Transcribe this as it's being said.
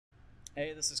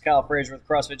Hey, this is Kyle Frazier with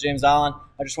CrossFit James Island.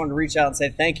 I just wanted to reach out and say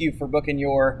thank you for booking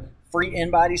your free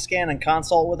in-body scan and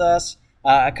consult with us.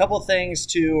 A couple of things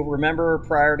to remember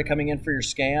prior to coming in for your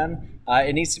scan.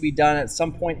 It needs to be done at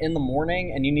some point in the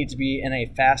morning, and you need to be in a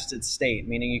fasted state,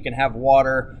 meaning you can have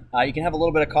water, you can have a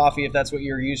little bit of coffee if that's what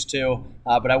you're used to,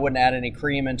 but I wouldn't add any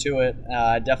cream into it.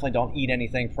 Definitely don't eat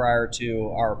anything prior to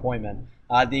our appointment.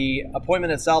 The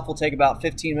appointment itself will take about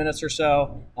 15 minutes or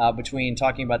so between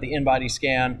talking about the in-body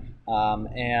scan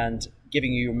and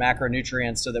giving you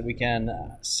macronutrients so that we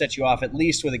can set you off at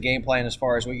least with a game plan as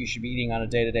far as what you should be eating on a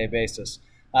day-to-day basis.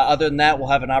 Other than that, we'll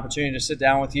have an opportunity to sit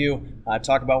down with you,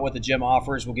 talk about what the gym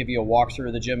offers. We'll give you a walkthrough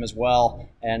of the gym as well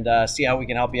and see how we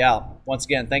can help you out. Once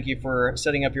again, thank you for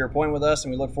setting up your appointment with us,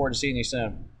 and we look forward to seeing you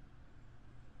soon.